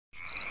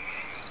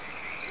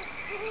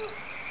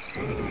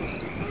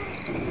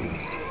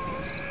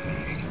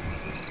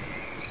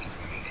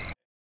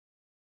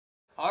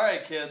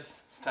Alright kids,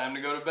 it's time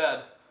to go to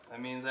bed.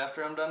 That means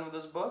after I'm done with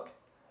this book,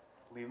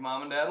 leave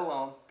mom and dad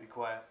alone, be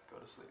quiet, go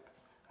to sleep.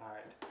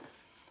 Alright.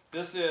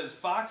 This is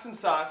Fox and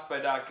Socks by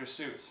Dr.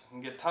 Seuss. You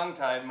can get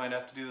tongue-tied, might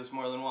have to do this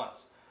more than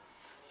once.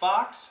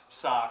 Fox,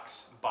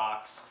 socks,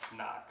 box,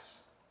 knocks.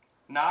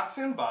 Knocks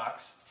in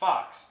box,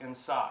 fox in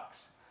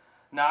socks.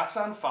 Knocks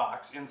on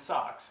fox in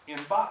socks in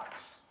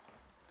box.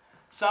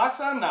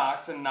 Socks on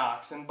knocks and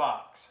knocks in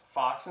box.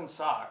 Fox and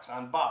socks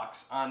on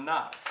box on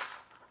knocks.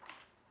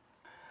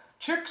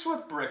 Chicks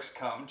with bricks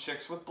come,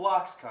 chicks with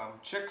blocks come.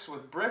 Chicks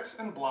with bricks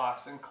and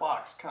blocks and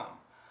clocks come.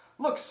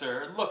 Look,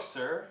 sir,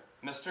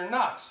 Mr.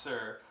 Knox,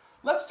 sir.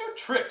 Let's do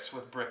tricks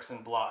with bricks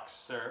and blocks,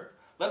 sir.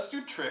 Let's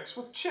do tricks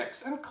with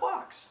chicks and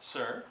clocks,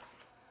 sir.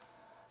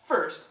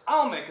 First,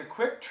 I'll make a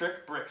quick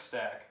trick brick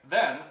stack.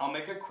 Then, I'll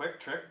make a quick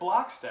trick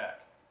block stack.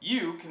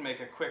 You can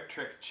make a quick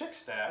trick chick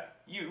stack.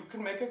 You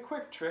can make a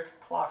quick trick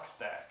clock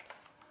stack.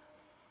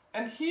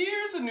 And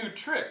here's a new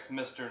trick,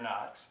 Mr.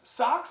 Knox.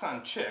 Socks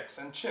on chicks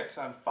and chicks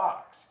on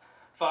fox.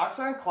 Fox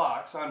on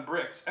clocks on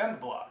bricks and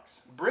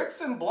blocks. Bricks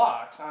and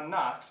blocks on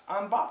knocks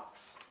on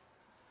box.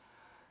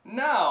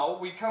 Now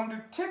we come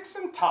to ticks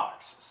and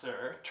tocks,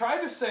 sir. Try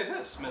to say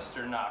this,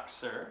 Mr. Knox,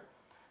 sir.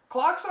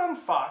 Clocks on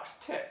fox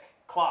tick.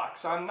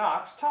 Clocks on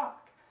knocks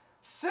talk.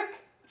 Six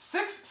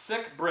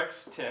sick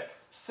bricks tick.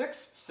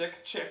 6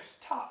 sick chicks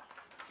talk.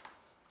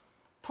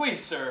 Please,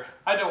 sir,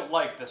 I don't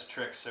like this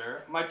trick,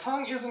 sir. My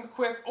tongue isn't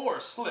quick or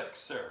slick,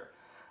 sir.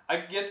 I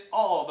get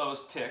all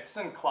those ticks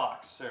and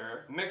clocks,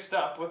 sir, mixed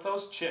up with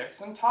those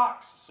chicks and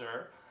talks,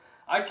 sir.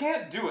 I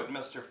can't do it,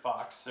 Mr.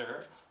 Fox,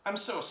 sir. I'm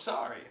so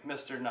sorry,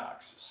 Mr.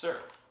 Knox, sir.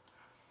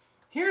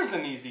 Here's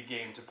an easy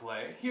game to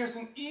play. Here's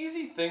an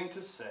easy thing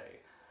to say.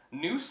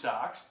 New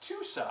socks,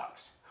 two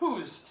socks.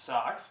 Whose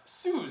socks?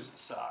 Sue's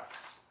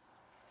socks.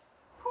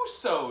 Who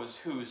sews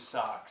whose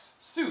socks?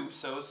 Sue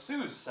sews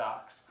Sue's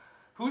socks.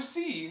 Who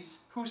sees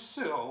who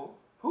sew?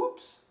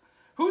 Oops.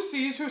 Who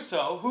sees who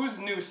sew? Whose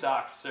new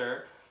socks,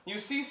 sir? You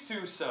see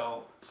Sue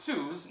sew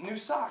Sue's new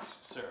socks,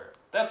 sir.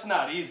 That's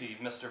not easy,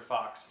 Mr.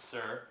 Fox,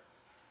 sir.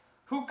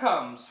 Who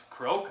comes?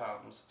 Crow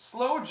comes.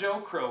 Slow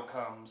Joe Crow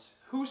comes.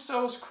 Who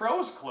sews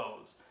Crow's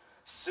clothes?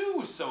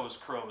 Sue sews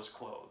Crow's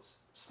clothes.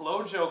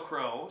 Slow Joe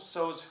Crow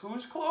sews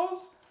whose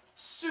clothes?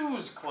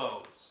 Sue's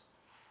clothes.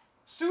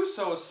 Sue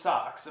sews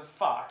socks of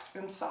fox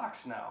in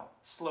socks now.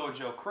 Slow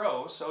Joe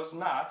Crow sews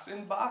knocks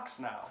in box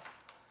now.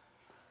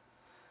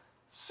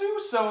 Sue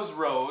sews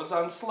rose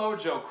on Slow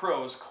Joe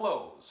Crow's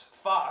clothes.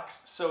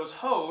 Fox sews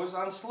hose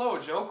on Slow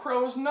Joe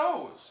Crow's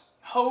nose.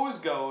 Hose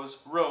goes,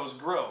 rose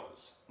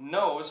grows.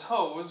 Nose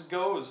hose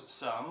goes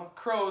some.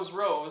 Crow's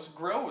rose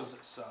grows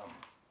some.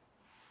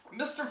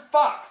 Mr.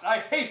 Fox, I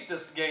hate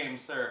this game,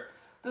 sir.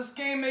 This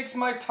game makes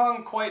my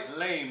tongue quite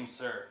lame,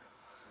 sir.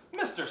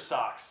 Mr.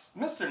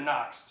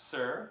 Knox,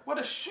 sir, what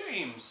a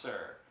shame,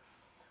 sir.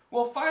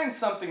 We'll find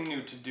something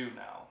new to do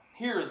now.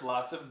 Here's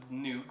lots of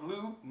new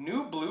blue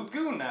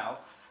goo now.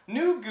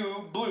 New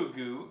goo, blue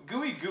goo,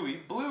 gooey gooey,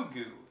 blue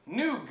goo.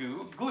 New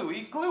goo,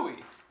 gluey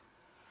gluey.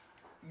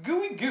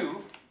 Gooey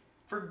goo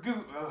for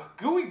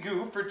gooey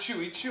goo for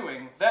chewy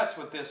chewing. That's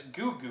what this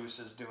goo goose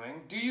is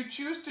doing. Do you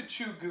choose to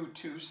chew goo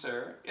too,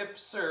 sir? If,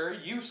 sir,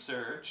 you,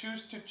 sir,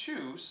 choose to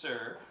chew,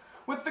 sir,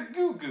 with the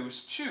goo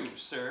goose chew,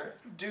 sir,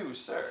 do,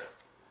 sir.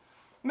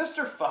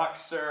 Mr. Fox,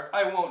 sir,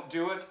 I won't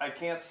do it. I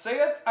can't say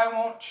it. I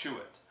won't chew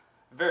it.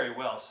 Very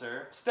well,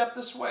 sir. Step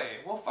this way.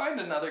 We'll find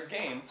another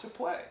game to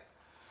play.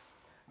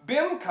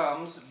 Bim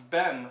comes,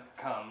 Ben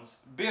comes.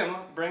 Bim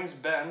brings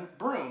Ben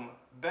broom.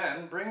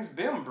 Ben brings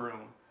Bim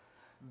broom.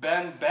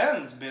 Ben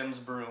bends Bim's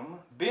broom.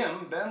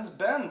 Bim bends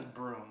Ben's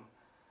broom.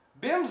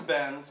 Bim's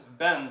bends,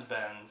 Ben's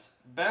bends.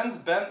 Ben's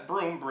bent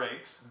broom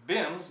breaks.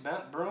 Bim's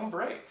bent broom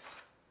breaks.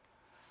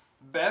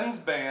 Ben's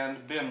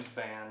band, Bim's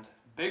band.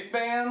 Big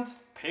bands,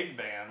 pig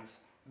bands.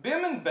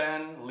 Bim and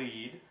Ben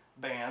lead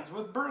bands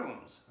with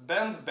brooms.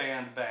 Ben's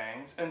band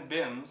bangs and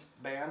Bim's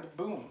band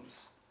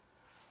booms.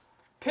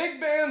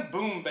 Pig band,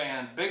 boom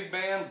band, big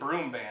band,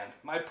 broom band.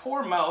 My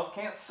poor mouth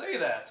can't say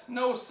that.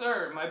 No,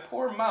 sir, my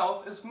poor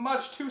mouth is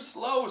much too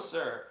slow,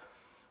 sir.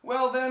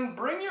 Well then,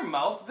 bring your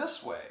mouth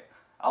this way.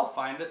 I'll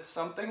find it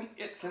something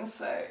it can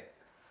say.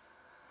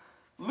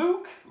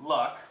 Luke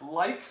Luck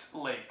likes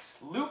lakes.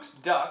 Luke's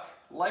duck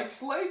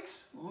likes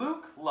lakes.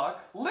 Luke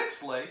Luck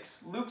licks lakes.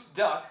 Luke's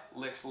duck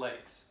licks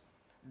lakes.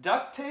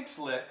 Duck takes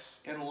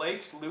licks. In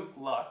lakes Luke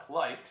Luck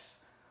likes.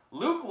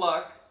 Luke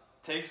Luck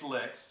takes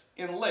licks.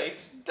 In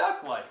lakes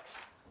duck likes.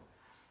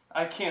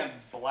 I can't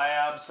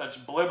blab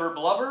such blibber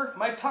blubber.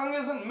 My tongue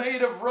isn't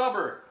made of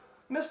rubber.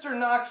 Mr.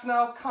 Knox,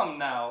 now, come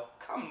now,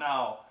 come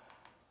now.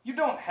 You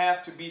don't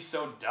have to be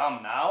so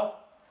dumb now.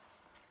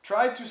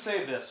 Try to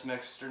say this,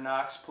 Mr.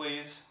 Knox,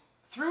 please.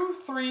 Through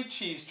 3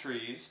 cheese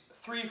trees,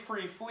 3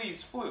 free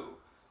fleas flew.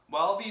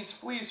 While these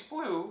fleas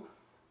flew,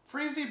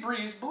 freezy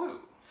breeze blew.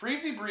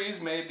 Freezy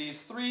breeze made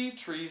these 3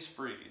 trees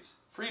freeze.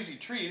 Freezy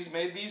trees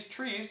made these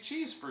trees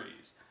cheese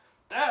freeze.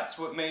 That's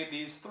what made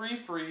these three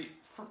free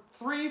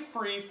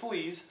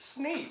fleas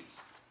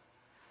sneeze.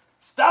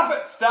 Stop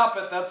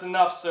it, that's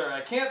enough, sir.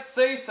 I can't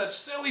say such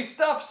silly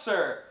stuff,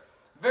 sir.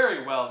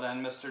 Very well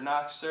then, Mr.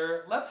 Knox,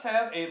 sir. Let's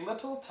have a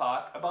little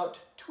talk about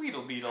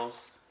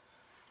tweedlebeetles.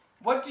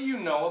 What do you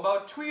know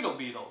about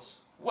tweedlebeetles?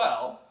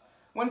 Well,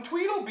 when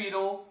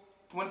tweedlebeetles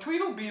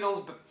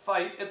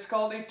fight, it's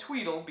called a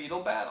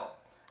tweedlebeetle battle.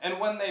 And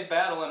when they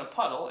battle in a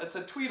puddle, it's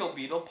a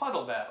tweedlebeetle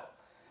puddle battle.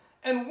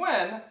 And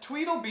when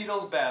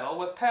tweedlebeetles battle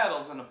with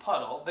paddles in a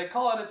puddle, they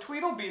call it a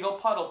tweedlebeetle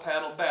puddle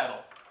paddle battle.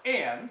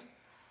 And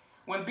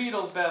when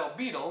beetles battle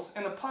beetles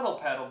in a puddle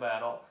paddle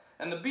battle,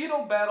 and the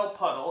beetle battle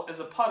puddle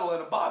is a puddle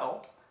in a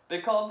bottle, they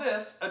call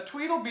this a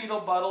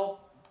tweedlebeetle bottle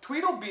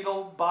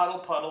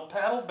puddle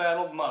paddle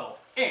battle muddle.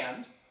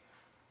 And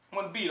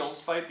when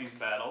beetles fight these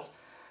battles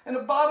in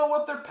a bottle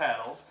with their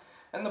paddles,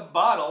 and the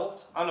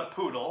bottles on a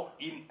poodle,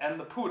 and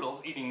the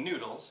poodles eating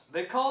noodles,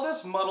 they call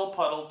this muddle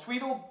puddle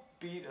tweedle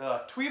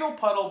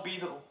puddle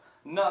beetle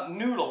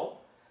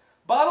noodle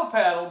bottle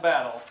paddle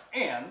battle.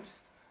 And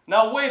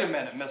now wait a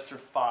minute, Mr.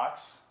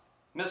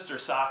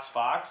 Socks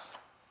Fox.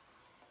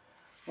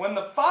 When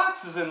the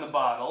fox is in the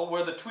bottle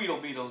where the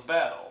tweedlebeetles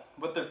battle,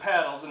 with their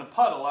paddles in a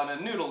puddle on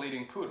a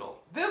noodle-eating poodle,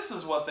 this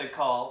is what they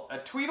call a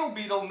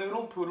tweedlebeetle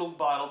noodle poodle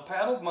bottled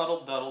paddled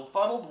muddled duddled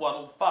fuddled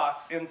wuddled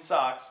fox in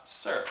socks,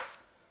 sir.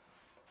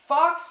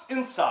 Fox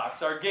in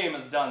socks, our game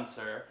is done,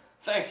 sir.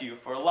 Thank you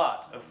for a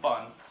lot of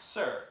fun,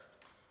 sir.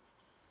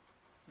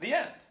 The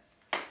end.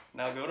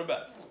 Now go to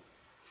bed.